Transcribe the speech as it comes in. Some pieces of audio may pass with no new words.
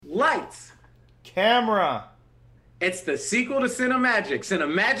Lights. Camera. It's the sequel to Cinemagic.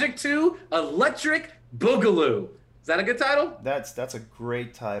 Cinemagic 2 Electric Boogaloo. Is that a good title? That's a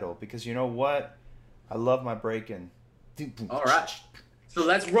great title because you know what? I love my break-in. All right. So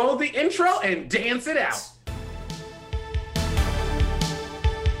let's roll the intro and dance it out.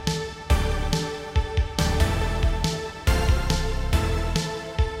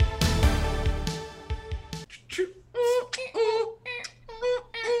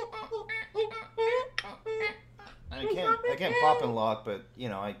 I can't pop and lock, but you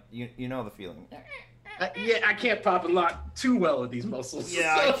know the feeling. Yeah, I can't pop and lock too well with these muscles.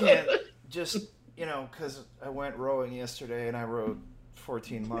 Yeah, I can't. Just because I went rowing yesterday and I rowed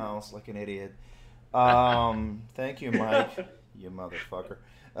 14 miles like an idiot. Thank you, Mike. You motherfucker.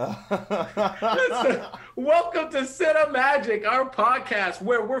 Welcome to Cinemagic, our podcast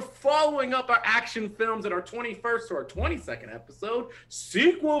where we're following up our action films in our 21st or our 22nd episode,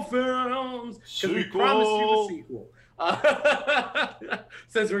 sequel films. Because we promised you a sequel.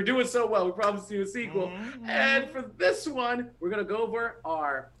 Since we're doing so well, we promised you a sequel. Mm-hmm. And for this one, we're going to go over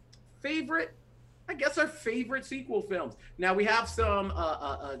our favorite sequel films. Now, we have some,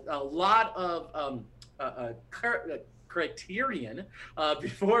 a lot of criterion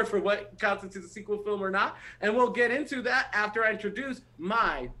before for what constitutes a sequel film or not. And we'll get into that after I introduce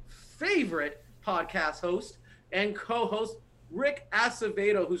my favorite podcast host and co-host, Rick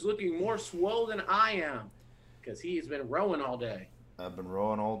Acevedo, who's looking more swole than I am because he's been rowing all day. I've been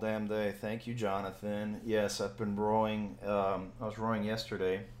rowing all damn day. Thank you, Jonathan. Yes, I've been rowing. I was rowing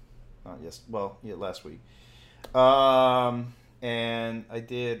yesterday. Last week. And I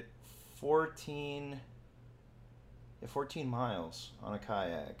did 14 miles on a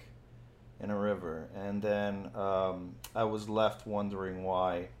kayak in a river. And then I was left wondering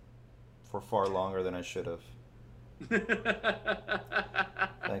why for far longer than I should have.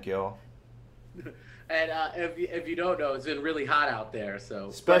 Thank you all. And if you don't know, it's been really hot out there.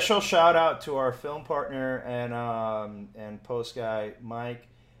 So special shout out to our film partner and post guy, Mike.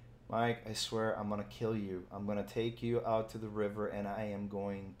 Mike, I swear I'm gonna kill you. I'm gonna take you out to the river, and I am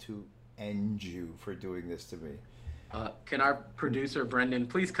going to end you for doing this to me. Can our producer Brendan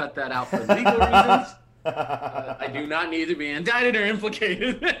please cut that out for legal reasons? I do not need to be indicted or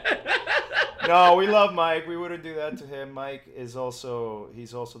implicated. No, we love Mike. We wouldn't do that to him. Mike is also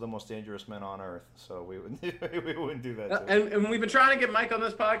the most dangerous man on earth. So we wouldn't do that to him. And we've been trying to get Mike on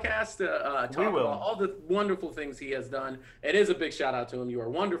this podcast to talk about all the wonderful things he has done. It is a big shout out to him. You are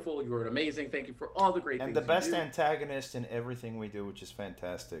wonderful. You are amazing. Thank you for all the great things. And the best antagonist in everything we do, which is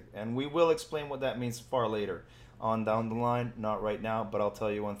fantastic. And we will explain what that means far later on down the line. Not right now, but I'll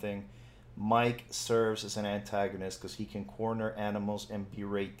tell you one thing. Mike serves as an antagonist because he can corner animals and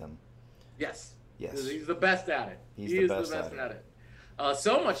berate them. Yes. He's the best at it. He is the best at it.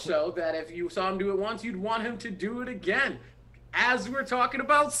 So much so that if you saw him do it once, you'd want him to do it again. As we're talking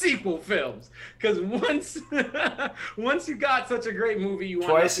about sequel films, because once you got such a great movie, you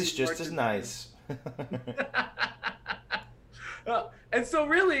want twice is just as nice. And so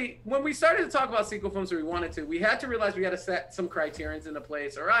really, when we started to talk about sequel films, we had to realize we had to set some criterions into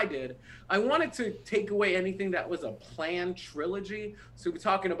place, or I did. I wanted to take away anything that was a planned trilogy. So we're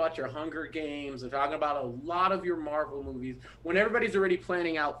talking about your Hunger Games, we're talking about a lot of your Marvel movies, when everybody's already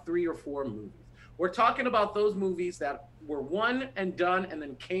planning out 3 or 4 movies. We're talking about those movies that were one and done and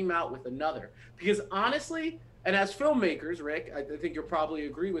then came out with another. Because honestly, and as filmmakers, Rick, I think you'll probably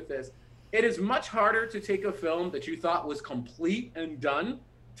agree with this, it is much harder to take a film that you thought was complete and done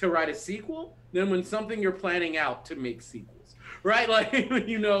to write a sequel than when something you're planning out to make sequels, right? Like,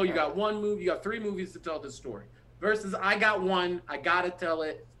 you got one movie, you got 3 movies to tell this story versus I got one, I got to tell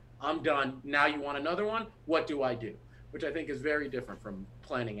it, I'm done. Now you want another one? What do I do? Which I think is very different from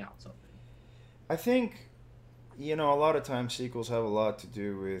planning out something. I think, a lot of times sequels have a lot to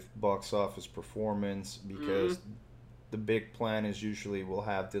do with box office performance because the big plan is usually we'll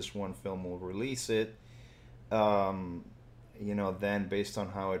have this one film, we'll release it. Then based on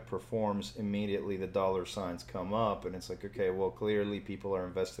how it performs, immediately the dollar signs come up, and it's like, okay, well, clearly people are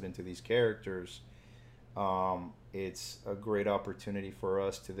invested into these characters. It's a great opportunity for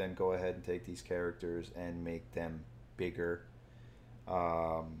us to then go ahead and take these characters and make them bigger,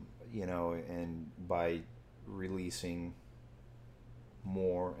 and by releasing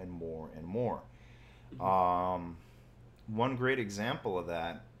more and more and more. One great example of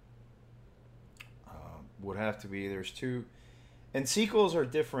that would have to be there's 2, and sequels are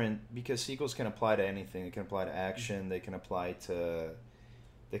different because sequels can apply to anything. They can apply to action. They can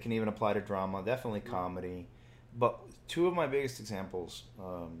even apply to drama. Definitely comedy. But 2 of my biggest examples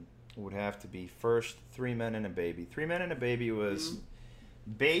would have to be first 3 Men and a Baby. 3 Men and a Baby was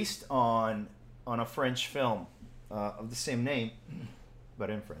based on a French film of the same name, but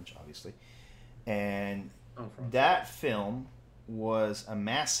in French, obviously. And that film was a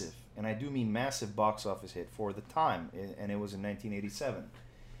massive, and I do mean massive, box office hit for the time, and it was in 1987.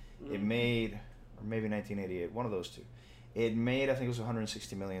 Mm-hmm. It made, or maybe 1988, one of those two. It made, I think it was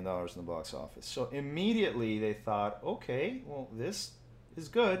 $160 million in the box office. So immediately they thought, okay, well, this is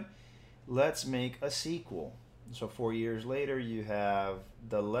good. Let's make a sequel. So 4 years later, you have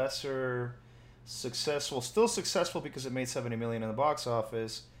the lesser successful, still successful because it made $70 million in the box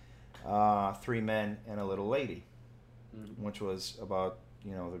office, Three Men and a Little Lady, which was about,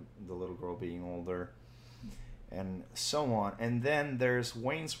 you know, the little girl being older and so on. And then there's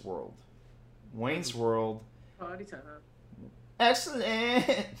Wayne's World. Wayne's World. Party time. Excellent.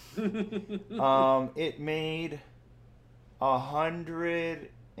 It made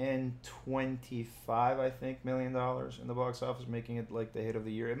 125, I think, $1 million in the box office, making it like the hit of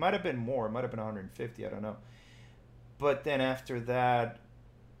the year. It might have been more. It might have been 150. I don't know. But then after that,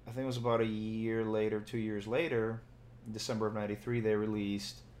 I think it was about a year later, 2 years later, December of '93, they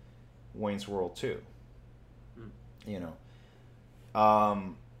released Wayne's World 2. You know,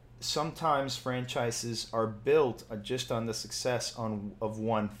 sometimes franchises are built just on the success of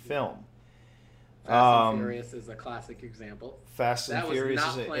one film. Fast and Furious is a classic example. Fast and Furious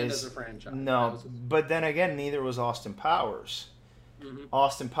was not planned as a franchise. No, but then again, neither was Austin Powers. Mm-hmm.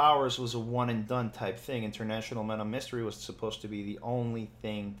 Austin Powers was a one and done type thing. International Men of Mystery was supposed to be the only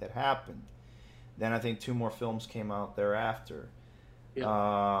thing that happened. Then I think 2 more films came out thereafter.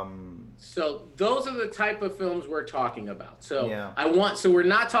 Yeah. So those are the type of films we're talking about. So yeah. So we're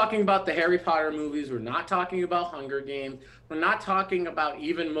not talking about the Harry Potter movies. We're not talking about Hunger Games. We're not talking about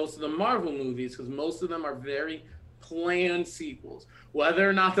even most of the Marvel movies, because most of them are very planned sequels. Whether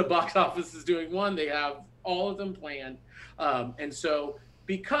or not the box office is doing one, they have all of them planned. And so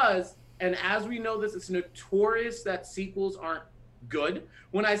and as we know this, it's notorious that sequels aren't good.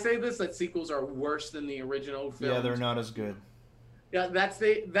 When I say this, that sequels are worse than the original films. Yeah, they're not as good. Yeah, that's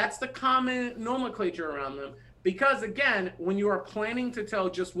the common nomenclature around them. Because again, when you are planning to tell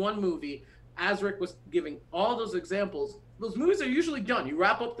just one movie, as Rick was giving all those examples, those movies are usually done. You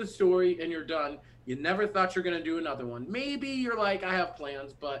wrap up the story and you're done. You never thought you're going to do another one. Maybe you're like, I have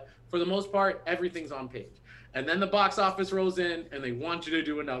plans, but for the most part, everything's on page. And then the box office rolls in and they want you to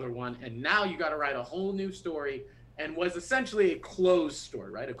do another one. And now you got to write a whole new story, and was essentially a closed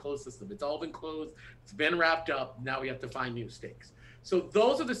story, right? A closed system. It's all been closed. It's been wrapped up. Now we have to find new stakes. So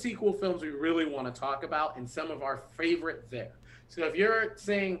those are the sequel films we really want to talk about, and some of our favorite there. So if you're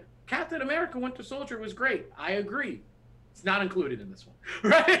saying Captain America Winter Soldier was great, I agree. It's not included in this one,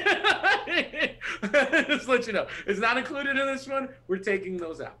 right? Just let you know. It's not included in this one. We're taking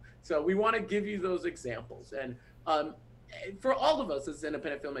those out. So we want to give you those examples. And for all of us as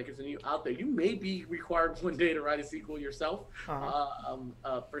independent filmmakers and you out there, you may be required one day to write a sequel yourself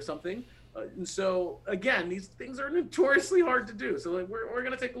for something. And so again, these things are notoriously hard to do. So we're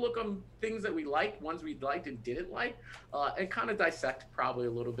going to take a look on things that we liked, ones we liked and didn't like, and kind of dissect probably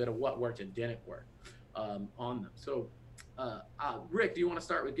a little bit of what worked and didn't work on them. So Rick, do you want to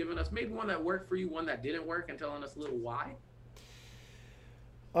start with giving us maybe one that worked for you, one that didn't work, and telling us a little why?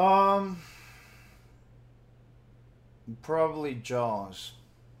 Probably Jaws.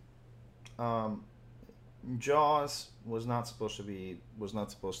 Jaws was not supposed to be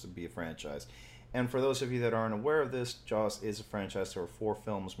a franchise. And for those of you that aren't aware of this, Jaws is a franchise. There were 4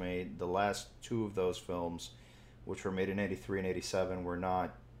 films made. The last 2 of those films, which were made in '83 and '87, were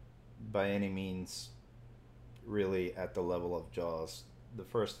not by any means really at the level of Jaws, the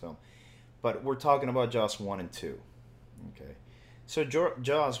first film. But we're talking about Jaws 1 and 2. Okay. So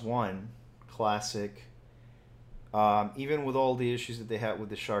Jaws 1, classic. Even with all the issues that they had with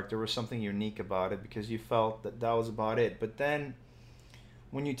the shark, there was something unique about it because you felt that was about it. But then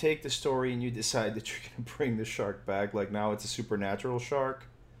when you take the story and you decide that you're going to bring the shark back, like now it's a supernatural shark.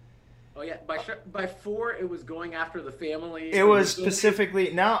 Oh yeah, by 4 it was going after the family. It was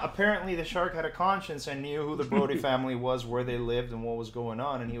specifically, now apparently the shark had a conscience and knew who the Brody family was, where they lived, and what was going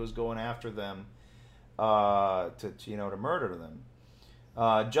on, and he was going after them to murder them.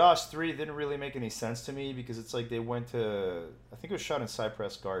 Jaws 3 didn't really make any sense to me because it's like they went to, I think it was shot in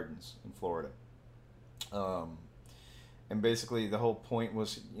Cypress Gardens in Florida. And basically the whole point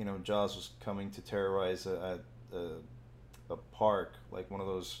was, Jaws was coming to terrorize a park, like one of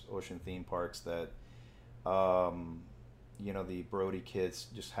those ocean theme parks that, the Brody kids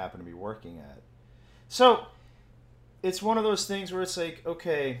just happen to be working at. So it's one of those things where it's like,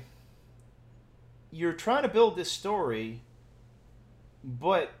 okay, you're trying to build this story,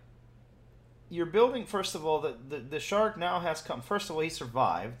 but you're building. First of all, the shark now has come. First of all, he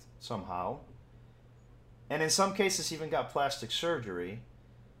survived somehow, and in some cases even got plastic surgery,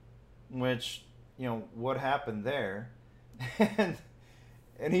 which, what happened there, and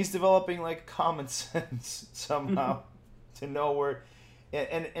he's developing like common sense somehow to know where,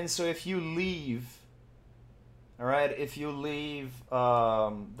 and so if you leave, all right, if you leave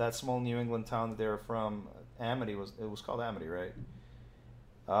that small New England town that they were from, it was called Amity, right?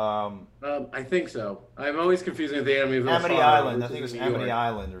 I think so. I'm always confusing with the Amityville Amity Horror, Island. I which think it is was in New Amity York.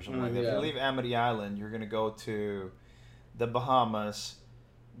 Island or something like that. Yeah. If you leave Amity Island, you're going to go to the Bahamas.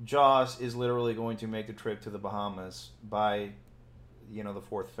 Jaws is literally going to make the trip to the Bahamas by, the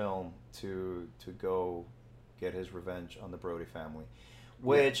fourth film to go get his revenge on the Brody family,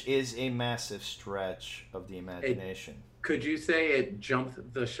 which is a massive stretch of the imagination. Could you say it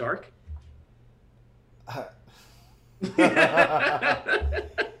jumped the shark?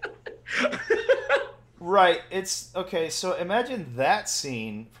 Right. It's okay. So imagine that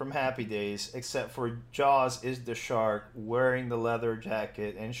scene from Happy Days, except for Jaws is the shark wearing the leather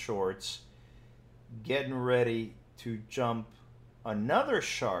jacket and shorts, getting ready to jump another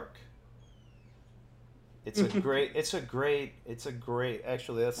shark. It's a great.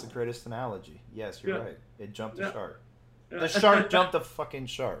 Actually, that's the greatest analogy. Yes, you're right. It jumped the shark. The shark jumped the fucking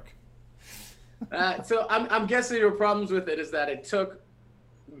shark. So I'm guessing your problems with it is that it took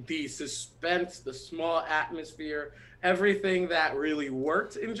the suspense, the small atmosphere, everything that really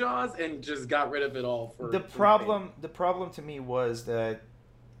worked in Jaws, and just got rid of it all. The problem to me was that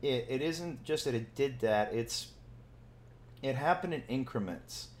it isn't just that it did that. It happened in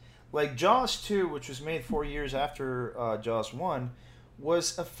increments. Like Jaws 2, which was made 4 years after Jaws 1,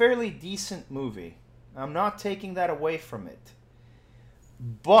 was a fairly decent movie. I'm not taking that away from it,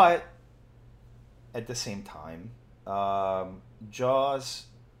 but at the same time, Jaws,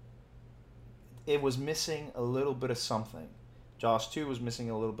 it was missing a little bit of something. Jaws 2 was missing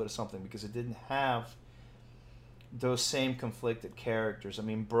a little bit of something because it didn't have those same conflicted characters. I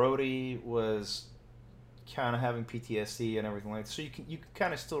mean, Brody was kind of having PTSD and everything like that, so you can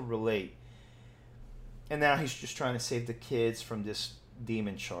kind of still relate. And now he's just trying to save the kids from this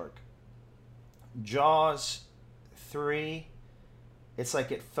demon shark. Jaws 3, it's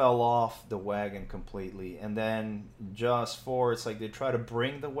like it fell off the wagon completely. And then Jaws 4, it's like they try to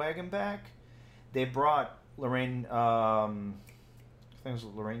bring the wagon back. They brought Lorraine, I think it was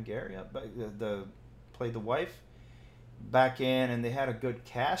Lorraine Gary, played the wife, back in, and they had a good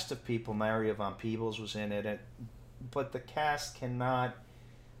cast of people. Mario Van Peebles was in it, but the cast cannot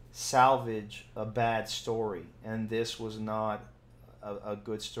salvage a bad story, and this was not a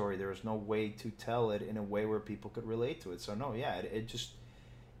good story. There was no way to tell it in a way where people could relate to it. So no, yeah,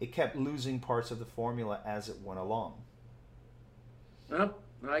 it kept losing parts of the formula as it went along. No,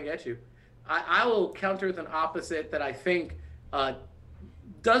 I get you. I will counter with an opposite that I think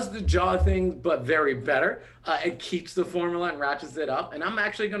does the Jaw thing, but very better. It keeps the formula and ratchets it up. And I'm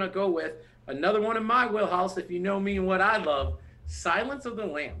actually going to go with another one in my wheelhouse, if you know me and what I love, Silence of the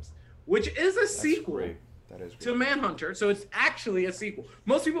Lambs, which is a sequel to Manhunter. So it's actually a sequel.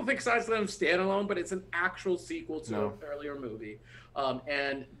 Most people think Silence of the Lambs standalone, but it's an actual sequel to an earlier movie.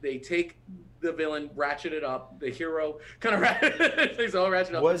 And they take the villain, ratchet it up. The hero kind of things all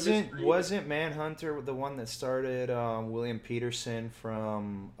ratchet up. Wasn't Manhunter the one that started William Peterson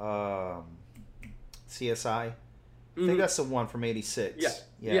from CSI? I think that's the one from '86.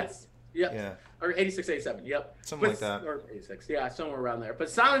 Yes. Or 86, 87. Yep. Something like that. Or 86. Yeah, somewhere around there.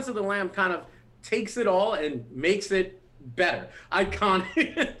 But Silence of the Lamb kind of takes it all and makes it better.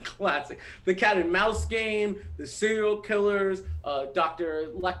 Iconic, classic. The cat and mouse game, the serial killers, Dr.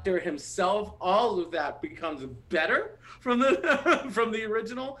 Lecter himself, all of that becomes better from the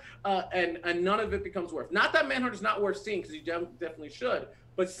original, and none of it becomes worse. Not that Manhunter's not worth seeing, because you definitely should,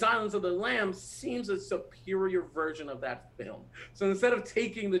 but Silence of the Lambs seems a superior version of that film. So instead of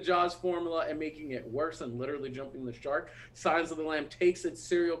taking the Jaws formula and making it worse and literally jumping the shark, Silence of the Lamb takes its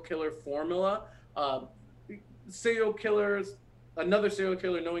serial killer formula, another serial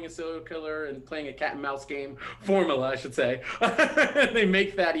killer knowing a serial killer and playing a cat and mouse game formula, I should say. They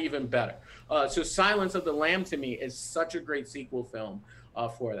make that even better. So Silence of the Lamb to me is such a great sequel film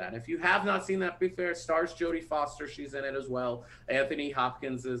for that. If you have not seen that, be fair, stars Jodie Foster, she's in it as well. Anthony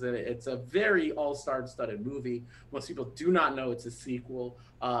Hopkins is in it. It's a very all-star studded movie. Most people do not know it's a sequel.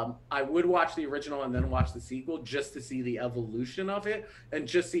 I would watch the original and then watch the sequel just to see the evolution of it and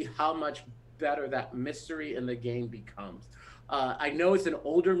just see how much better that mystery in the game becomes. I know it's an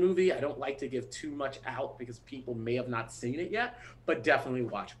older movie. I don't like to give too much out because people may have not seen it yet, but definitely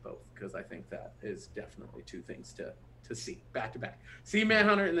watch both, because I think that is definitely two things to to see back to back. See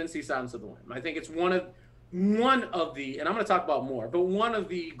Manhunter and then see Silence of the Lamb. I think it's one of the, and I'm going to talk about more, but one of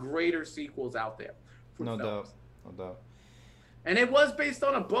the greater sequels out there for No doubt. films. No doubt. And it was based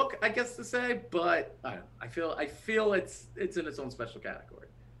on a book, I guess to say, but I don't know. I feel it's in its own special category.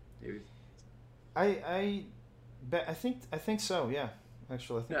 Maybe. I think so. Yeah,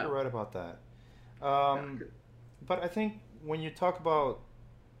 actually, I think Yeah. you're right about that. Yeah. But I think when you talk about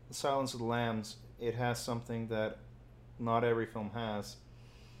Silence of the Lambs, it has something that not every film has,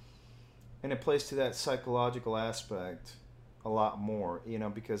 and it plays to that psychological aspect a lot more. You know,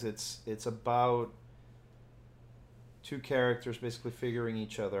 because it's about two characters basically figuring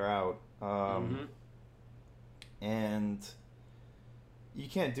each other out, and you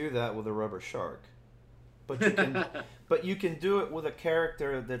can't do that with a rubber shark. But you can, but you can do it with a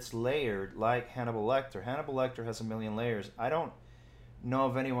character that's layered, like Hannibal Lecter. Hannibal Lecter has a million layers. I don't know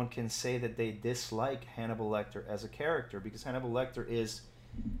if anyone can say that they dislike Hannibal Lecter as a character, because Hannibal Lecter is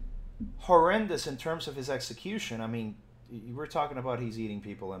horrendous in terms of his execution. I mean, we're talking about he's eating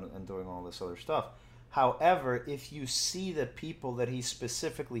people and doing all this other stuff. However, if you see the people that he's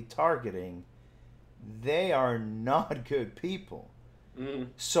specifically targeting, they are not good people.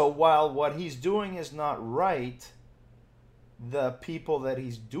 So while what he's doing is not right, the people that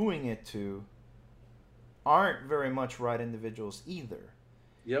he's doing it to aren't very much right individuals either.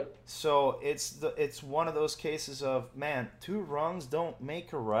 Yep. So it's one of those cases of, man, two wrongs don't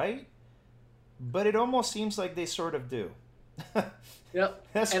make a right, but it almost seems like they sort of do. Yep.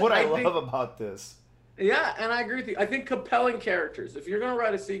 That's And what I think, love about this. Yeah, and I agree with you. I think compelling characters. If you're going to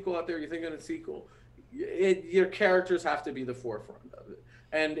write a sequel out there, you're thinking a sequel, your characters have to be the forefront of it.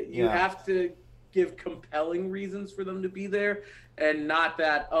 And you have to give compelling reasons for them to be there, and not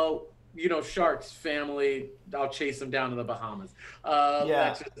that, oh, you know, sharks, family, I'll chase them down to the Bahamas.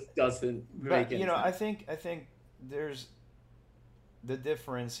 That just doesn't make any sense. I think there's the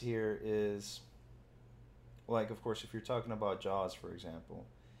difference here is, like, of course, if you're talking about Jaws, for example,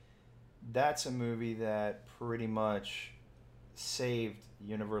 that's a movie that pretty much saved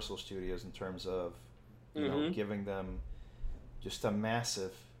Universal Studios in terms of, you know, giving them just a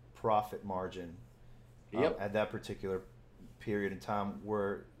massive profit margin at that particular period in time,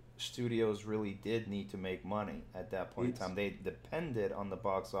 where studios really did need to make money at that point in time. They depended on the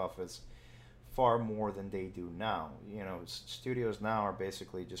box office far more than they do now. You know, studios now are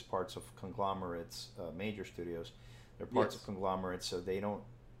basically just parts of conglomerates, major studios. They're parts of conglomerates, so they don't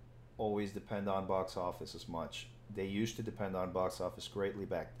always depend on box office as much. They used to depend on box office greatly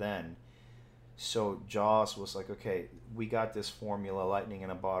back then. So Jaws was like, okay, we got this formula, lightning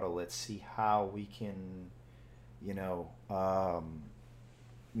in a bottle. Let's see how we can, you know,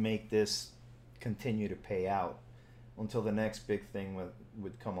 make this continue to pay out until the next big thing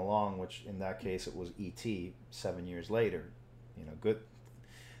would come along, which in that case it was E.T. 7 years later. You know, good.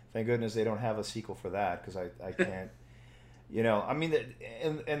 Thank goodness they don't have a sequel for that, because I can't. You know, I mean,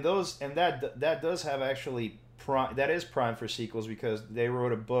 that does have actually that is prime for sequels, because they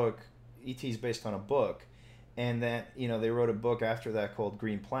wrote a book. E.T.'s based on a book, and that, you know, they wrote a book after that called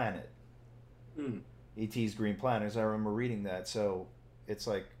Green Planet. E.T.'s Green Planet, as I remember reading that. So it's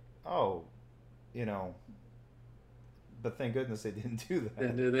like, oh, you know, but thank goodness they didn't do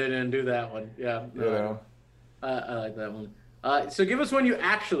that. They didn't do that one. Yeah. No, you know? I like that one. So give us one you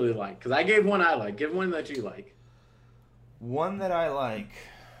actually like, because I gave one I like. Give one that you like. One that I like.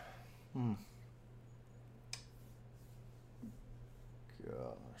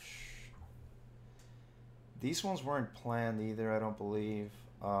 These ones weren't planned either, I don't believe.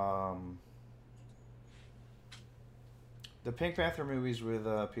 The Pink Panther movies with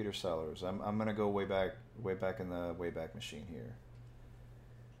Peter Sellers. I'm gonna go way back in the Wayback Machine here,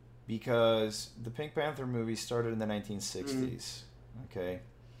 because the Pink Panther movies started in the 1960s. Okay,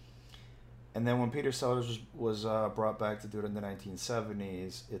 and then when Peter Sellers was brought back to do it in the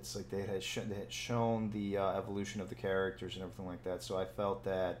 1970s, it's like they had shown the evolution of the characters and everything like that. So I felt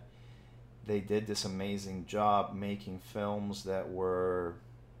that they did this amazing job making films that were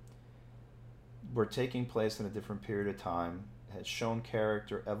taking place in a different period of time, had shown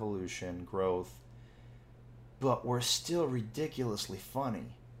character evolution, growth, but were still ridiculously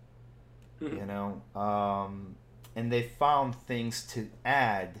funny. You know, and they found things to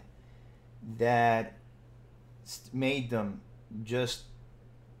add that made them just,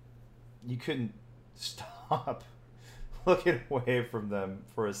 you couldn't stop looking away from them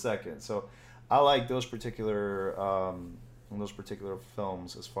for a second. So I like those particular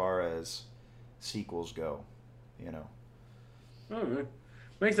films as far as sequels go, you know. All right.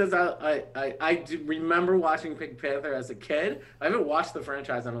 Makes sense. I do remember watching Pink Panther as a kid. I haven't watched the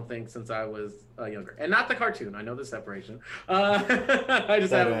franchise, I don't think, since I was younger. And not the cartoon. I know the separation. I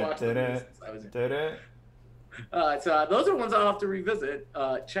just haven't Da-da, watched the movie da-da, since I was young. da-da. So those are ones I'll have to revisit,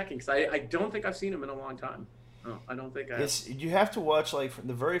 checking, because I don't think I've seen them in a long time. No, I don't think I have. It's you have to watch like from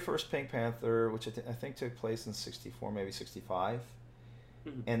the very first Pink Panther, which I think took place in '64, maybe '65,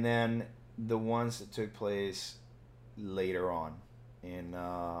 Mhm. and then the ones that took place later on in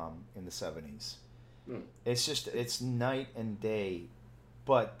the '70s. Mm, It's night and day,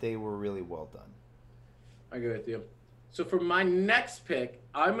 but they were really well done. I agree with you. So for my next pick,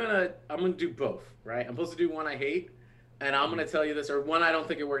 I'm gonna do both, right? I'm supposed to do one I hate, and I'm gonna tell you this, or one I don't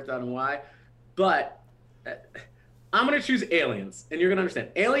think it worked out and why. But uh, I'm gonna choose Aliens, and you're gonna understand.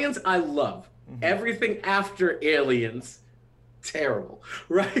 Aliens, I love. Hmm. Everything after Aliens, terrible,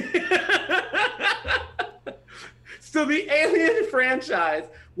 right? So the Alien franchise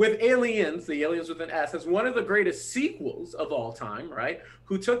with Aliens, the Aliens with an S, has one of the greatest sequels of all time, right?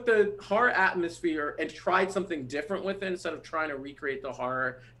 Who took the horror atmosphere and tried something different with it instead of trying to recreate the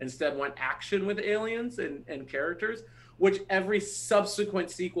horror, instead went action with aliens and characters, which every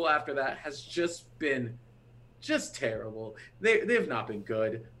subsequent sequel after that has just been just terrible. They've not been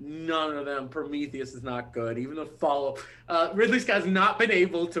good. None of them. Prometheus is not good. Even the follow, Ridley Scott's not been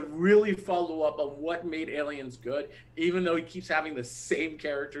able to really follow up on what made Aliens good. Even though he keeps having the same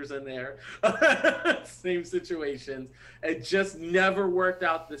characters in there, same situations, it just never worked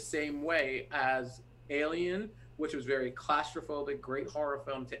out the same way as Alien, which was very claustrophobic, great horror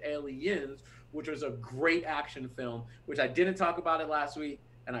film, to Aliens, which was a great action film, which I didn't talk about it last week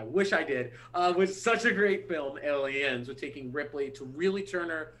and I wish I did, was such a great film, Aliens, with taking Ripley to really turn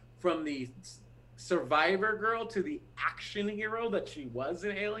her from the survivor girl to the action hero that she was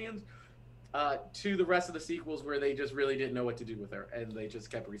in Aliens, to the rest of the sequels where they just really didn't know what to do with her and they just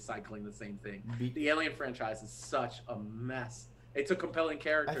kept recycling the same thing. Be- The Alien franchise is such a mess. It took compelling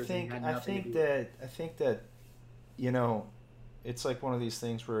characters and had nothing to do with it. I think that you know, it's like one of these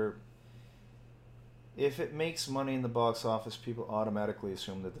things where if it makes money in the box office, people automatically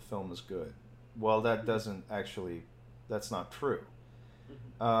assume that the film is good. Well, that doesn't actually, that's not true.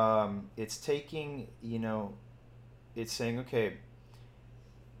 It's taking, it's saying, okay,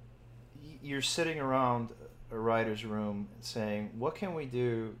 you're sitting around a writer's room saying, what can we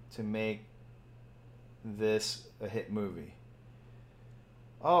do to make this a hit movie?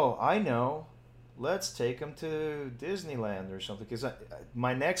 Oh, I know. Let's take them to Disneyland or something. Because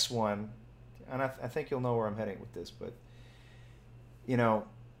my next one, and I think you'll know where I'm heading with this, but you know,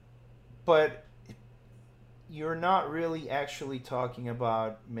 but you're not really actually talking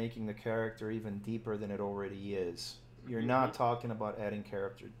about making the character even deeper than it already is. You're not talking about adding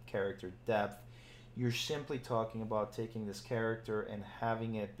character depth. You're simply talking about taking this character and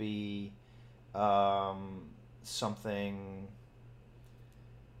having it be something,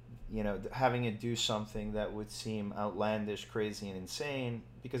 having it do something that would seem outlandish, crazy, and insane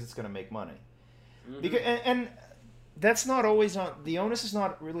because it's going to make money. Because and that's not always on the onus is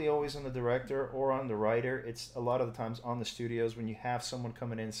not really always on the director or on the writer. It's a lot of the times on the studios when you have someone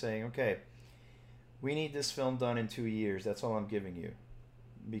coming in saying, "Okay, we need this film done in 2 years. That's all I'm giving you,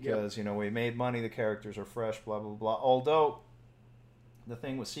 because we made money. The characters are fresh. Blah blah blah." Although the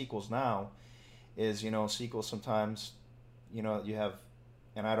thing with sequels now is, sequels sometimes, you have,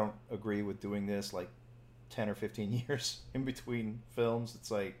 and I don't agree with doing this, like 10 or 15 years in between films.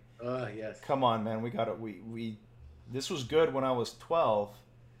 It's like, yes. come on, man, we this was good when I was 12,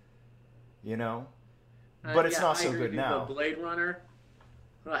 but it's not so good now. The Blade Runner,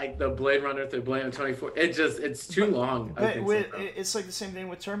 like the Blade Runner through Blade Runner 24, it's too long. I think it's like the same thing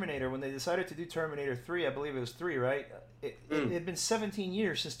with Terminator. When they decided to do Terminator 3, I believe it was 3, right? It had been 17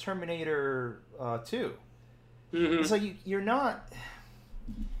 years since Terminator 2. It's like you're not,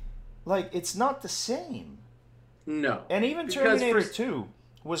 like, it's not the same. No. And even Terminator 2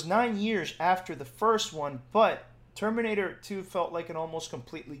 was 9 years after the first one, but Terminator 2 felt like an almost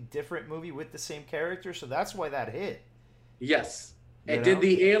completely different movie with the same character, so that's why that hit. Yes. It did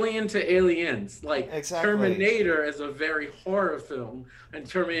the Alien to Aliens. Like, exactly. Terminator is a very horror film, and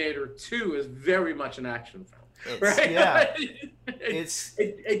Terminator 2 is very much an action film. Right? Yeah.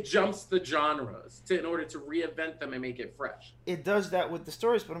 It jumps the genres in order to reinvent them and make it fresh. It does that with the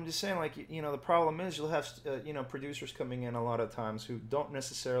stories, but I'm just saying, like, the problem is you'll have, producers coming in a lot of times who don't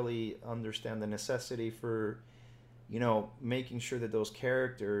necessarily understand the necessity for, making sure that those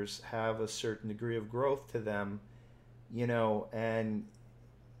characters have a certain degree of growth to them, and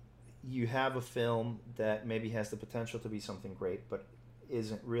you have a film that maybe has the potential to be something great, but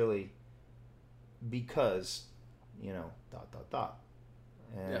isn't really because, ...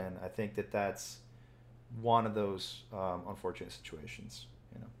 I think that that's one of those unfortunate situations.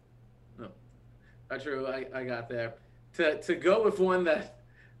 You know. No, not true. I got there. To go with one that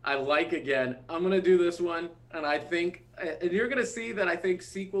I like again, I'm gonna do this one, and I think, and you're gonna see that I think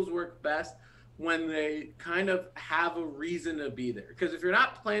sequels work best when they kind of have a reason to be there. Because if you're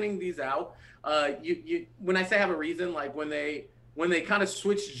not planning these out, you when I say have a reason, like when they kind of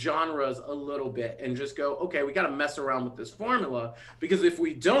switch genres a little bit and just go, okay, we got to mess around with this formula, because if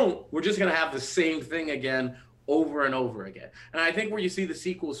we don't, we're just going to have the same thing again over and over again. And I think where you see the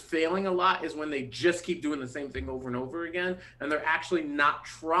sequels failing a lot is when they just keep doing the same thing over and over again, and they're actually not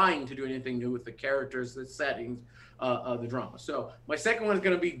trying to do anything new with the characters, the settings, the drama. So my second one is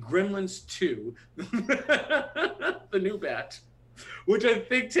going to be Gremlins 2, the new batch, which I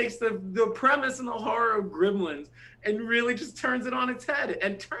think takes the premise and the horror of Gremlins and really just turns it on its head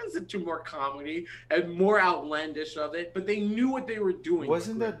and turns it to more comedy and more outlandish of it. But they knew what they were doing.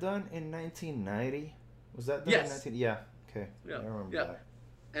 Wasn't that done in 1990? Was that done in 19? Yeah. Okay. Yeah. I remember that.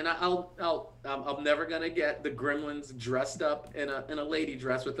 And I'm never gonna get the Gremlins dressed up in a lady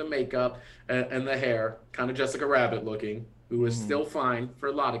dress with the makeup and the hair, kind of Jessica Rabbit looking, who was still fine for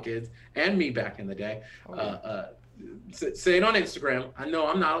a lot of kids and me back in the day. Oh, say it on Instagram. I know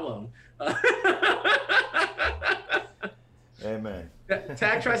I'm not alone. Amen.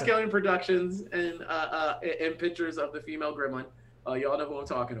 Tag Triskelion Productions and pictures of the female gremlin. Y'all know who I'm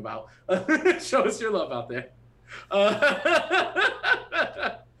talking about. Show us your love out there.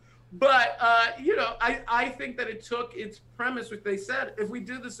 But I think that it took its premise, which they said, if we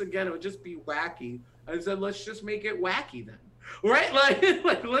did this again, it would just be wacky. I said, let's just make it wacky then. Right?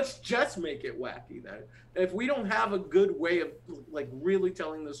 Like let's just make it wacky then. If we don't have a good way of like really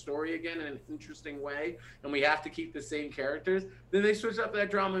telling the story again in an interesting way, and we have to keep the same characters, then they switched up that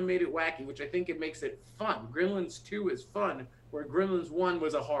drama and made it wacky, which I think it makes it fun. Gremlins 2 is fun, where Gremlins 1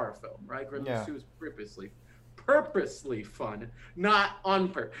 was a horror film, right? Gremlins 2 is purposely fun, not on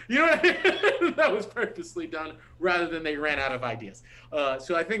purpose. You know what I mean? That was purposely done rather than they ran out of ideas.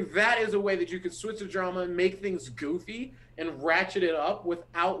 So I think that is a way that you could switch the drama and make things goofy and ratchet it up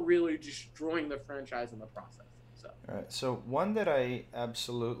without really destroying the franchise in the process. So. All right. So one that I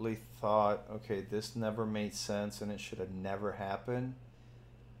absolutely thought, okay, this never made sense and it should have never happened.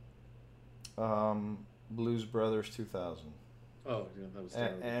 Blues Brothers 2000. Oh, yeah, that was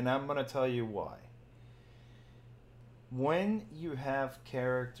terrible. And I'm gonna tell you why. When you have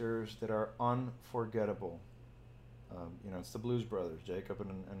characters that are unforgettable, it's the Blues Brothers, Jacob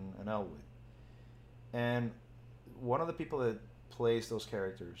and Elwood, and one of the people that plays those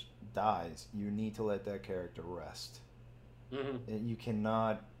characters dies, you need to let that character rest. Mm-hmm. You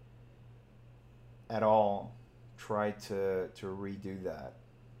cannot at all try to redo that.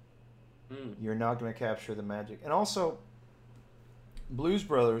 You're not going to capture the magic. And also, Blues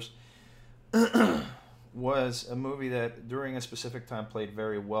Brothers was a movie that during a specific time played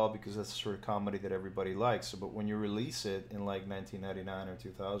very well because that's the sort of comedy that everybody likes. So, but when you release it in like 1999 or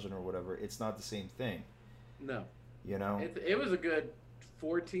 2000 or whatever, it's not the same thing. No. You know? It was a good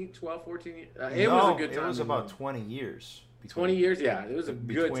 14 years. It was a good time. It was about 20 years. 20 years, yeah. It was a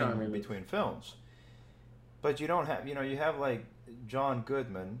good time. Between films. But you don't have, you have like John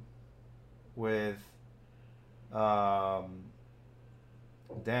Goodman with Dan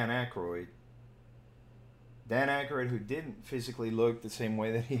Aykroyd. Dan Aykroyd, who didn't physically look the same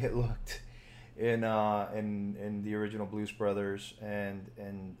way that he had looked in the original Blues Brothers, and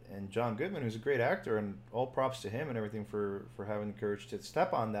John Goodman, who's a great actor, and all props to him and everything for having the courage to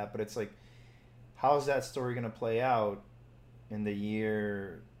step on that. But it's like, how's that story going to play out in the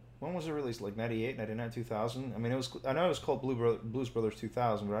year? When was it released? Like 98, 99, 2000? I mean, I know it was called Blues Brothers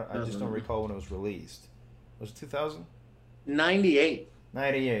 2000, but I just don't recall when it was released. Was it 2000? 98.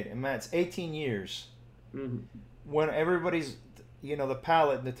 98, and Matt, it's 18 years. Mm-hmm. When everybody's, the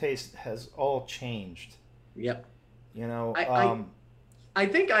palate and the taste has all changed. Yep. I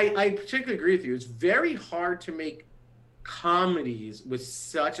think I particularly agree with you. It's very hard to make comedies with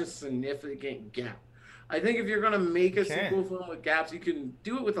such a significant gap. I think if you're going to make a sequel film with gaps, you can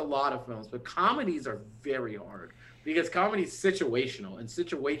do it with a lot of films, but comedies are very hard because comedy is situational and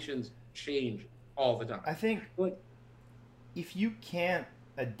situations change all the time. I think if you can't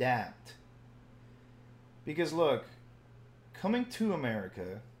adapt, because look, Coming to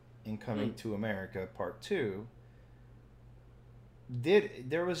America and Coming to America Part 2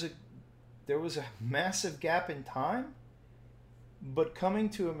 there was a massive gap in time, but Coming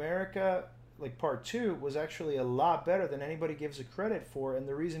to America like Part 2 was actually a lot better than anybody gives it credit for, and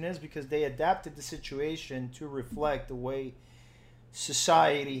the reason is because they adapted the situation to reflect the way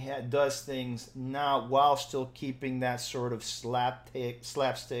society does things now while still keeping that sort of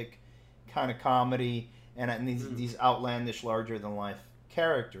slapstick kind of comedy and these outlandish, larger than life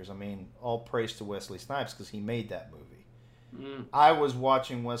characters. I mean, all praise to Wesley Snipes because he made that movie. I was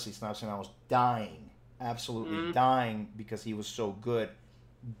watching Wesley Snipes and I was dying, absolutely dying, because he was so good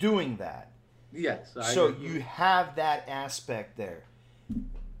doing that. Yes. So you have that aspect there.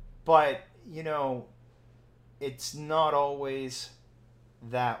 But, you know, it's not always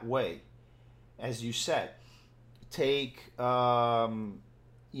that way. As you said, take,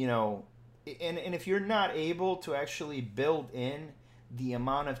 you know, and if you're not able to actually build in the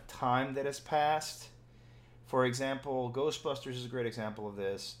amount of time that has passed, for example, Ghostbusters is a great example of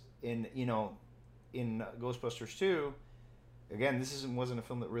this. In Ghostbusters 2, again, this wasn't a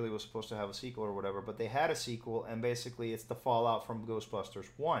film that really was supposed to have a sequel or whatever, but they had a sequel, and basically it's the fallout from Ghostbusters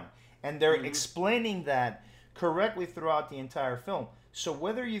 1. And they're explaining that correctly throughout the entire film. So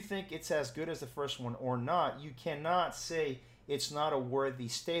whether you think it's as good as the first one or not, you cannot say it's not a worthy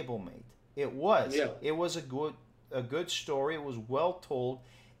stablemate. It was. Yeah. It was a good story. It was well told,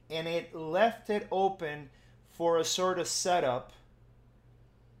 and it left it open for a sort of setup.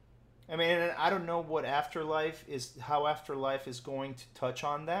 I mean, I don't know what how Afterlife is going to touch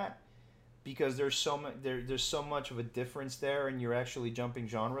on that, because there's so much of a difference there, and you're actually jumping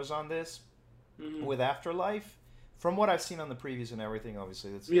genres on this with Afterlife. From what I've seen on the previews and everything,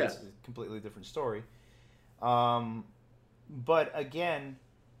 obviously, it's a completely different story. But again,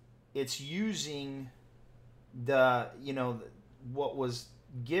 it's using what was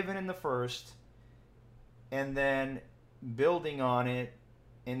given in the first, and then building on it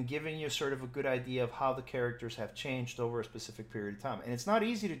and giving you sort of a good idea of how the characters have changed over a specific period of time. And it's not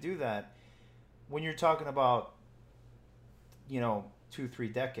easy to do that when you're talking about,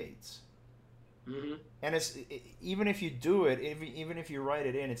 2-3 decades. And even if you do it, even if you write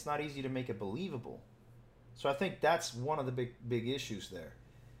it in, it's not easy to make it believable. So I think that's one of the big issues there.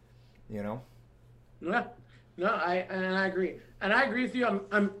 Yeah. No, I agree, and I agree with you.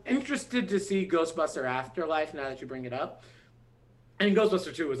 I'm interested to see Ghostbuster Afterlife now that you bring it up. And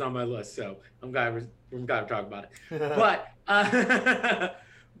Ghostbuster 2 was on my list, so I'm glad we're talking about it.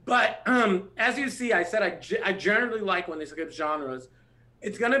 But as you see, I said I generally like when they skip genres.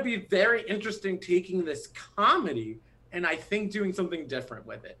 It's going to be very interesting taking this comedy and I think doing something different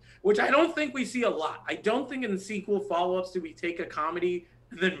with it, which I don't think we see a lot. I don't think in the sequel follow-ups do we take a comedy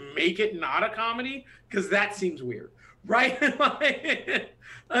and then make it not a comedy, because that seems weird, right? And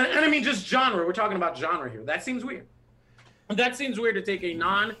I mean, just genre. We're talking about genre here. That seems weird. That seems weird to take a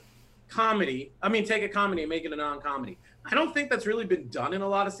non-comedy. I mean, take a comedy and make it a non-comedy. I don't think that's really been done in a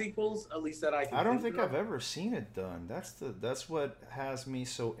lot of sequels, at least that I can. I don't think I've ever seen it done. That's what has me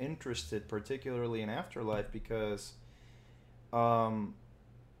so interested, particularly in Afterlife, because, one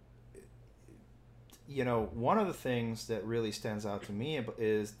of the things that really stands out to me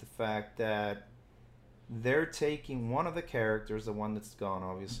is the fact that they're taking one of the characters, the one that's gone,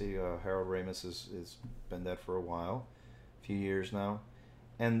 obviously, Harold Ramis has been dead for a while, a few years now,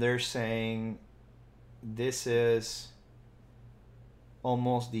 and they're saying this is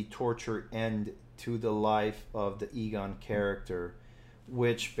almost the torture end to the life of the Egon character,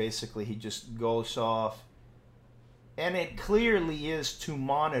 which basically he just goes off, and it clearly is to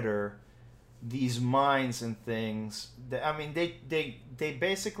monitor these minds and things. I mean, they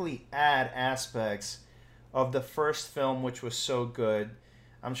basically add aspects of the first film, which was so good.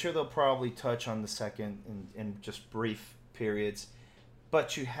 I'm sure they'll probably touch on the second in just brief periods,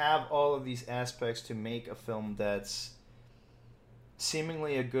 but you have all of these aspects to make a film that's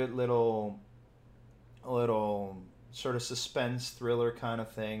seemingly a good little sort of suspense thriller kind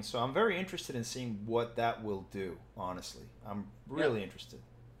of thing. So I'm very interested in seeing what that will do, honestly. I'm really interested.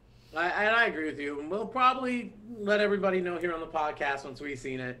 I agree with you. We'll probably let everybody know here on the podcast once we've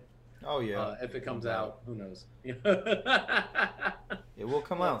seen it. Oh, yeah. If it comes out. Who knows? It will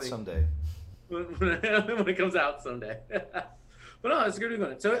come out someday. When it comes out someday. But no, it's good to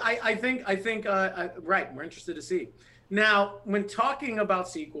go. So I think right, we're interested to see. Now, when talking about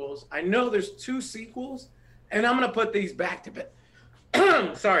sequels, I know there's 2 sequels, and I'm going to put these back to back.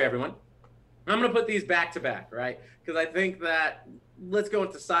 Sorry, everyone. I'm going to put these back to back, right? Because I think that, let's go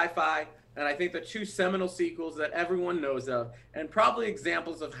into sci-fi, and I think the 2 seminal sequels that everyone knows of, and probably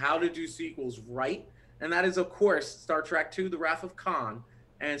examples of how to do sequels right, and that is, of course, Star Trek II, The Wrath of Khan,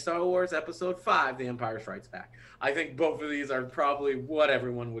 and Star Wars Episode 5, The Empire Strikes Back. I think both of these are probably what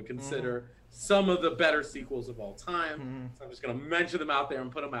everyone would consider some of the better sequels of all time. So I'm just going to mention them out there and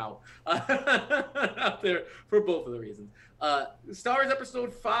put them out there for both of the reasons. Star Wars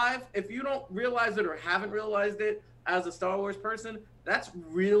Episode 5, if you don't realize it or haven't realized it, as a Star Wars person, that's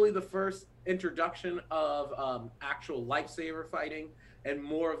really the first introduction of actual lightsaber fighting and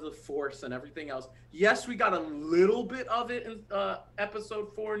more of the Force and everything else. Yes, we got a little bit of it in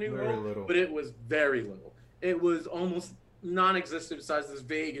Episode 4 New Very Hope, little. but it was very little. It was almost non-existent besides this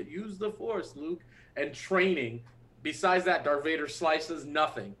vague use the Force, Luke, and training. Besides that, Darth Vader slices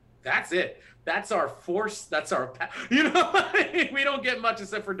nothing. That's it. That's our Force. That's our, you know, we don't get much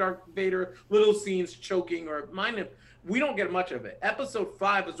except for Darth Vader, little scenes choking or mind. We don't get much of it. Episode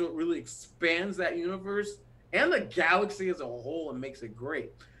 5 is what really expands that universe and the galaxy as a whole and makes it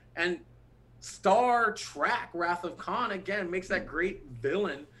great. And Star Trek Wrath of Khan again makes that great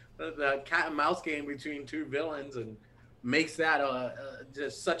villain, the cat and mouse game between two villains, and makes that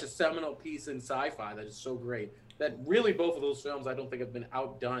just such a seminal piece in sci-fi that is so great. That really both of those films I don't think have been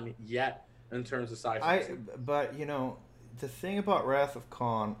outdone yet in terms of sci-fi. But you know, the thing about Wrath of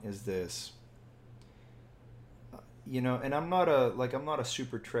Khan is this. You know, and I'm not a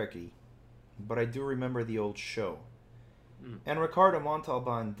super Trekkie, but I do remember the old show. And Ricardo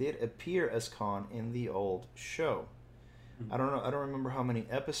Montalban did appear as Khan in the old show. I don't remember how many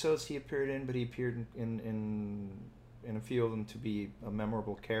episodes he appeared in, but he appeared in a few of them to be a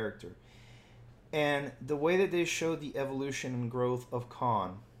memorable character. And the way that they showed the evolution and growth of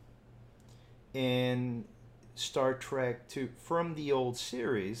Khan in Star Trek from the old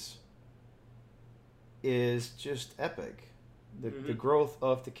series is just epic. The growth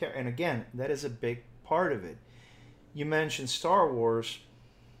of the character. And again, that is a big part of it. You mentioned Star Wars.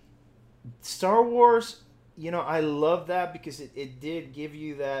 Star Wars, you know, I love that because it did give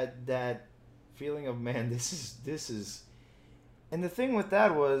you that feeling of, man, this is. And the thing with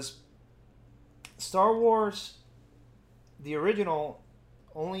that was, Star Wars, the original,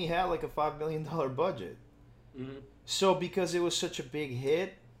 only had like a $5 million budget. So because it was such a big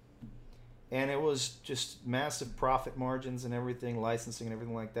hit, and it was just massive profit margins and everything, licensing and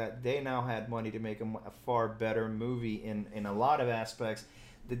everything like that, they now had money to make a far better movie in a lot of aspects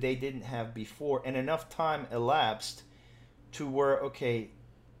that they didn't have before. And enough time elapsed to where, okay,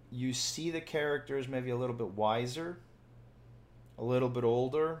 you see the characters maybe a little bit wiser, a little bit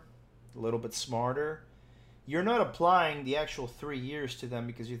older, a little bit smarter. You're not applying the actual 3 years to them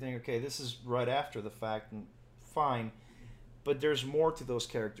because you think, okay, this is right after the fact, and fine. But there's more to those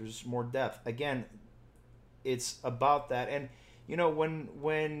characters, more depth. Again, it's about that. And you know,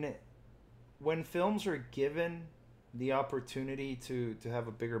 when films are given the opportunity to have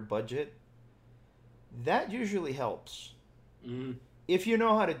a bigger budget, that usually helps. If you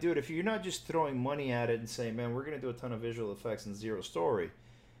know how to do it, if you're not just throwing money at it and saying, man, we're going to do a ton of visual effects and zero story,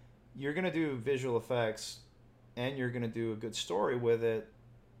 you're going to do visual effects and you're going to do a good story with it,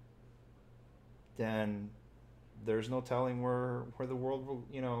 then there's no telling where the world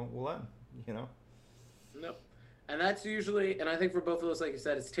will end. Nope. And that's usually, and I think for both of those, like you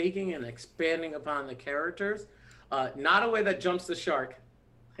said, it's taking and expanding upon the characters, not a way that jumps the shark.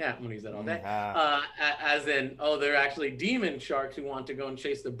 Yeah, I'm gonna use that all day. As in, oh, they're actually demon sharks who want to go and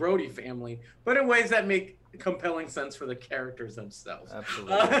chase the Brody family, but in ways that make compelling sense for the characters themselves.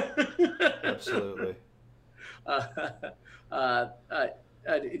 Absolutely. Absolutely. I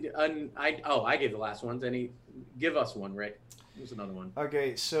gave the last ones. Give us one, Rick. Here's another one.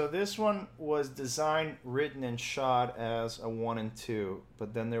 Okay, so this one was designed, written, and shot as a 1 and 2,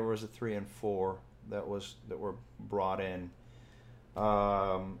 but then there was a 3 and 4 that were brought in,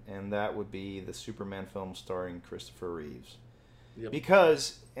 and that would be the Superman film starring Christopher Reeves. Yep.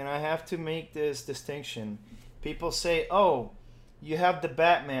 Because, and I have to make this distinction, people say, "Oh, you have the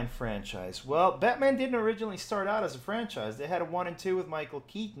Batman franchise." Well, Batman didn't originally start out as a franchise. They had a 1 and 2 with Michael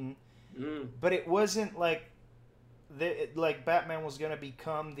Keaton, but it wasn't like Batman was going to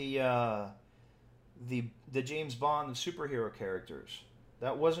become the James Bond of superhero characters.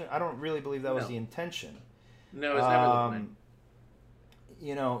 That wasn't. I don't really believe that was the intention. No, it's never the plan.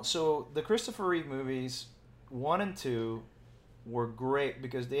 You know, so the Christopher Reeve movies 1 and 2 were great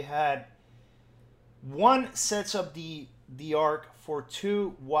because they had, one sets up the arc for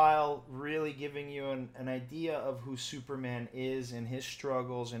 2 while really giving you an idea of who Superman is and his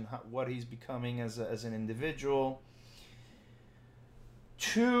struggles and what he's becoming as an individual.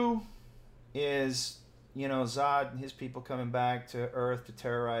 2 is, you know, Zod and his people coming back to Earth to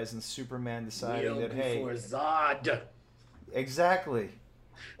terrorize, and Superman deciding that, hey, Zod. Exactly.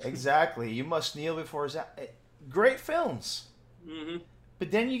 You must kneel before Zod. Great films. But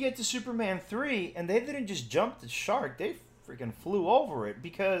then you get to Superman 3, and they didn't just jump the shark. They freaking flew over it.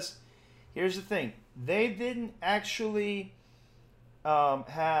 Because, here's the thing. They didn't actually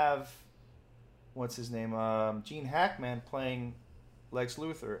have, what's his name? Gene Hackman playing Lex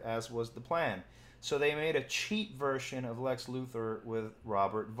Luthor, as was the plan. So they made a cheap version of Lex Luthor with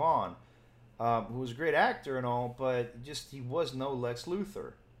Robert Vaughn, who was a great actor and all, but just he was no Lex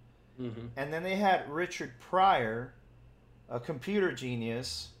Luthor. Hmm. And then they had Richard Pryor, a computer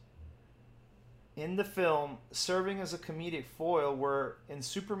genius, in the film serving as a comedic foil. Where in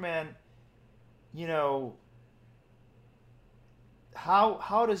Superman, you know,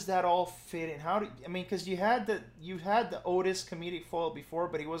 how does that all fit in? How do I mean? Because you had the Otis comedic foil before,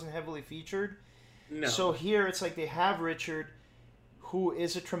 but he wasn't heavily featured. No. So here it's like they have Richard, who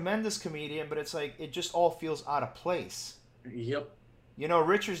is a tremendous comedian, but it's like it just all feels out of place. Yep. You know,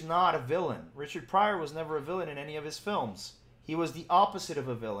 Richard's not a villain. Richard Pryor was never a villain in any of his films. He was the opposite of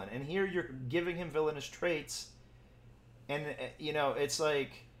a villain, and here you're giving him villainous traits, and you know it's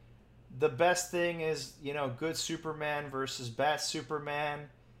like the best thing is, you know, good Superman versus bad Superman,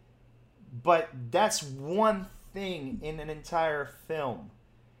 but that's one thing in an entire film.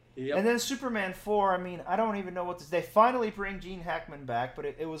 Yep. And then Superman 4, I mean, I don't even know what this. They finally bring Gene Hackman back, but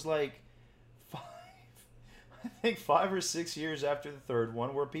it was like five, I think 5 or 6 years after the third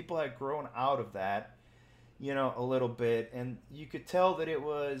one, where people had grown out of that, you know, a little bit. And you could tell that it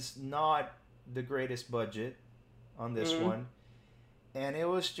was not the greatest budget on this Hmm. one. And it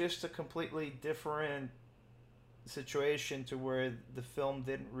was just a completely different situation to where the film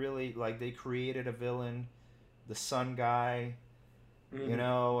didn't really, like, they created a villain, the sun guy, you Hmm.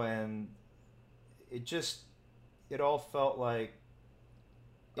 know, and it just it all felt like,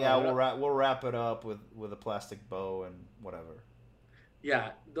 yeah, Oh, we'll wrap it up with a plastic bow and whatever.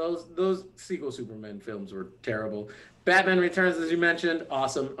 yeah, those sequel Superman films were terrible. Batman Returns, as you mentioned,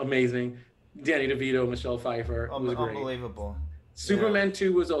 awesome, amazing. Danny DeVito, Michelle Pfeiffer was great. Unbelievable. Yeah. Superman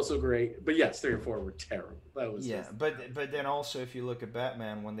 2 was also great, but yes, 3 and 4 were terrible. That was Yeah, just but then also if you look at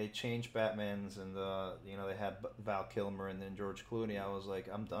Batman, when they changed Batman's and you know, they had Val Kilmer and then George Clooney, I was like,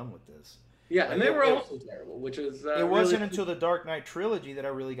 I'm done with this. yeah, and Like they it, were it, also terrible, which is it really wasn't until the Dark Knight trilogy that I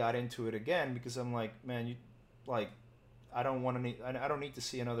really got into it again, because I'm like, man, you like I don't need to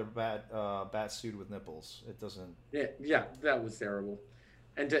see another bat suit with nipples. It doesn't. yeah, that was terrible.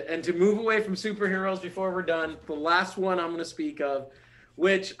 And to move away from superheroes before we're done, the last one I'm going to speak of,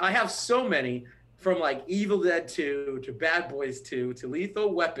 which I have so many, from like Evil Dead 2 to Bad Boys 2 to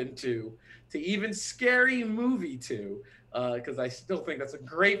Lethal Weapon 2 to even Scary Movie 2, because I still think that's a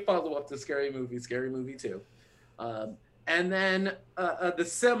great follow up to Scary Movie 2. And then the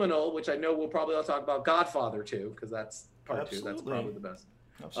seminal, which I know we'll probably all talk about, Godfather 2, because that's part 2. That's Absolutely. probably the best.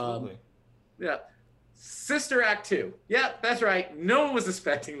 Absolutely. Yeah. Sister Act 2. Yeah, that's right. No one was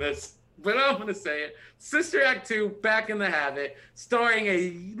expecting this, but I'm going to say it. Sister Act 2, Back in the Habit, starring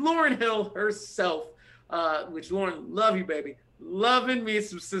a Lauryn Hill herself, which, Lauren, love you, baby. Loving me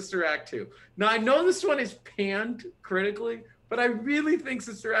some Sister Act 2. Now, I know this one is panned critically, but I really think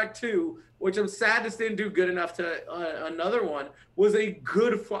Sister Act 2, which I'm sad this didn't do good enough to another one, was a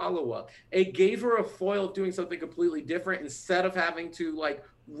good follow-up. It gave her a foil of doing something completely different instead of having to, like,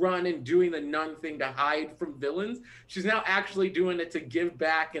 run and doing the nun thing to hide from villains. She's now actually doing it to give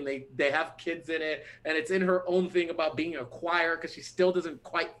back, and they have kids in it, and it's in her own thing about being a choir because she still doesn't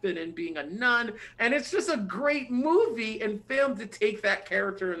quite fit in being a nun. And it's just a great movie and film to take that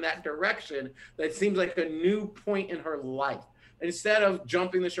character in that direction. That seems like a new point in her life. Instead of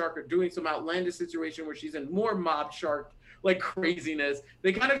jumping the shark or doing some outlandish situation where she's in more mob shark like craziness,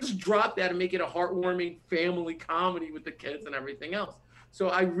 they kind of just drop that and make it a heartwarming family comedy with the kids and everything else. So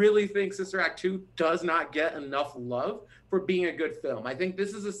I really think Sister Act 2 does not get enough love for being a good film. I think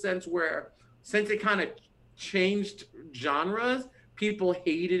this is a sense where, since it kind of changed genres, people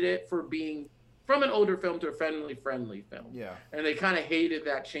hated it for being from an older film to a friendly film. Yeah. And they kind of hated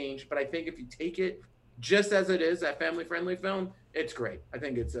that change. But I think if you take it just as it is, that family friendly film, it's great. I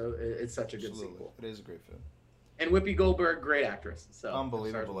think it's such a good Absolutely. sequel. It is a great film. And Whoopi Goldberg, great actress. So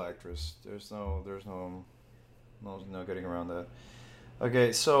Unbelievable actress. There's no getting around that.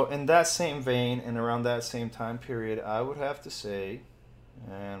 Okay, so in that same vein and around that same time period, I would have to say,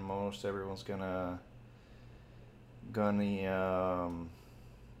 and most everyone's gonna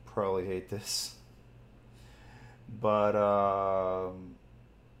probably hate this, but I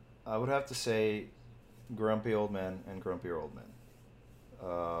would have to say Grumpy Old Men and Grumpier Old Men.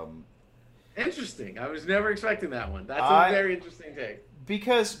 Interesting. I was never expecting that one. That's I a very interesting take.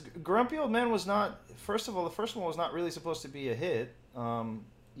 Because Grumpy Old Men was not. First of all, the first one was not really supposed to be a hit.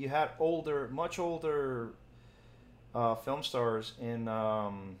 You had much older film stars in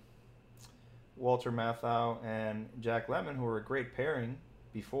Walter Matthau and Jack Lemmon, who were a great pairing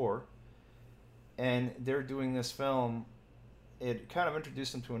before, and they're doing this film. It kind of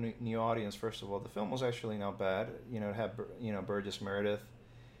introduced them to a new audience. First of all, the film was actually not bad. You know, it had Burgess Meredith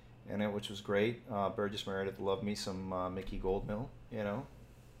in it, which was great. Burgess Meredith loved me some Mickey Goldmill, you know.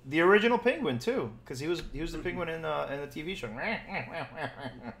 The original Penguin too, because he was the Penguin in the TV show.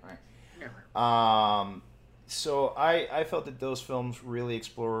 So I felt that those films really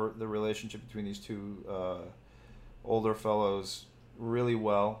explore the relationship between these two older fellows really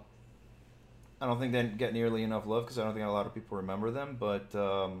well. I don't think they get nearly enough love because I don't think a lot of people remember them. But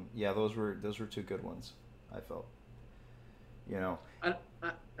yeah, those were two good ones. I felt, you know. And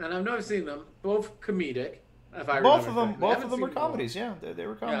I've never seen them. Both comedic. If I both remember of them were comedies. Yeah, they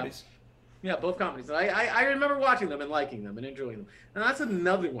were comedies. Yeah, both comedies. And I remember watching them and liking them and enjoying them. And that's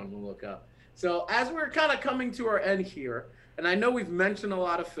another one we'll look up. So as we're kind of coming to our end here, and I know we've mentioned a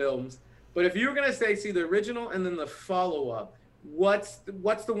lot of films, but if you were gonna say see the original and then the follow-up, what's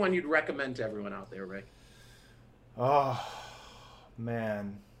the one you'd recommend to everyone out there, Rick? Oh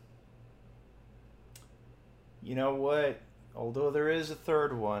man. You know what? Although there is a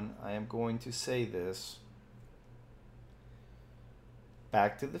third one, I am going to say this.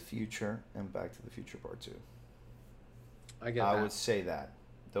 Back to the Future and Back to the Future Part 2. I would say that.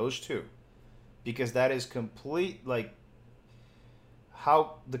 Those two. Because that is complete, like,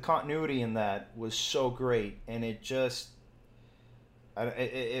 how the continuity in that was so great. And it just,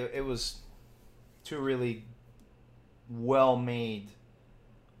 it was two really well-made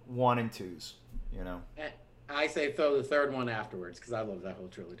 1 and 2s, you know. I say throw the third one afterwards because I love that whole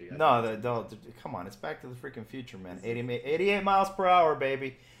trilogy. No, come on. It's Back to the freaking Future, man. 88 miles per hour,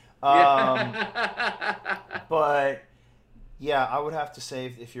 baby. Yeah. But, yeah, I would have to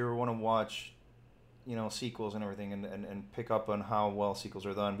say if you want to watch, you know, sequels and everything and pick up on how well sequels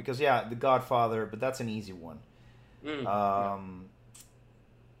are done. Because, yeah, The Godfather, but that's an easy one.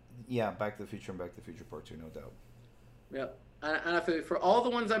 Yeah, Back to the Future and Back to the Future Part 2, no doubt. Yeah. And I feel for all the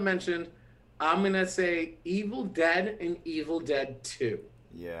ones I mentioned, I'm going to say Evil Dead and Evil Dead 2.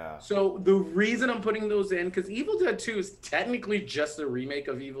 Yeah. So the reason I'm putting those in, because Evil Dead 2 is technically just a remake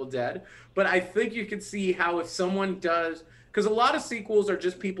of Evil Dead, but I think you could see how if someone does, because a lot of sequels are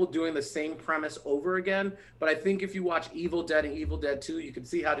just people doing the same premise over again, but I think if you watch Evil Dead and Evil Dead 2, you can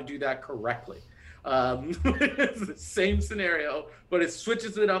see how to do that correctly. It's the same scenario, but it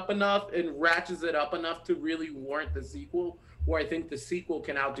switches it up enough and ratchets it up enough to really warrant the sequel, where I think the sequel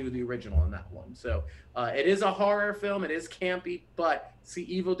can outdo the original in that one. So it is a horror film, it is campy, but see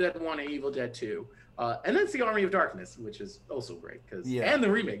Evil Dead 1 and Evil Dead 2. And then see Army of Darkness, which is also great, and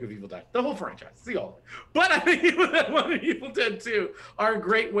the remake of Evil Dead, the whole franchise, see all of it. But I think Evil Dead 1 and Evil Dead 2 are a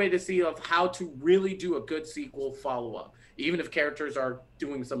great way to see of how to really do a good sequel follow-up, even if characters are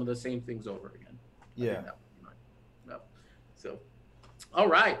doing some of the same things over again. Yeah. So, all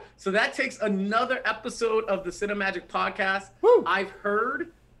right. So that takes another episode of the Cinemagic podcast. Woo! I've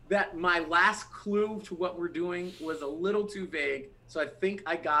heard that my last clue to what we're doing was a little too vague, so I think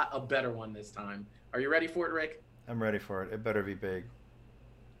I got a better one this time. Are you ready for it, Rick? I'm ready for it. It better be big.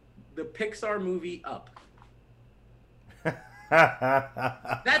 The Pixar movie Up.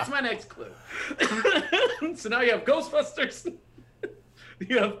 That's my next clue. So now you have Ghostbusters,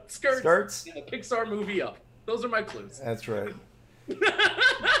 you have Skirts, and the Pixar movie Up. Those are my clues. That's right.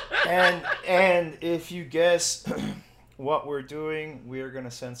 and if you guess what we're doing, we are going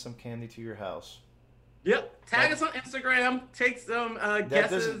to send some candy to your house. Yep. Tag us on Instagram. Take some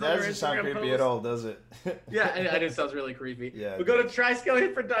guesses. That doesn't sound creepy posts. At all, does it? Yeah, I know it sounds really creepy. Yeah. But go to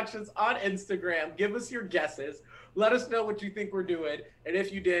Triskelion Productions on Instagram. Give us your guesses. Let us know what you think we're doing. And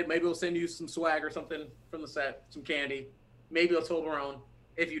if you did, maybe we'll send you some swag or something from the set, some candy. Maybe a Toblerone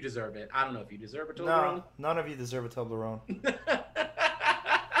if you deserve it. I don't know if you deserve a Toblerone. No, none of you deserve a Toblerone.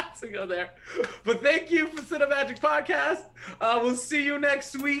 So go there. But thank you for Cinemagic Podcast. We'll see you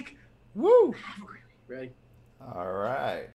next week. Woo! Have a great week. Ready? All right.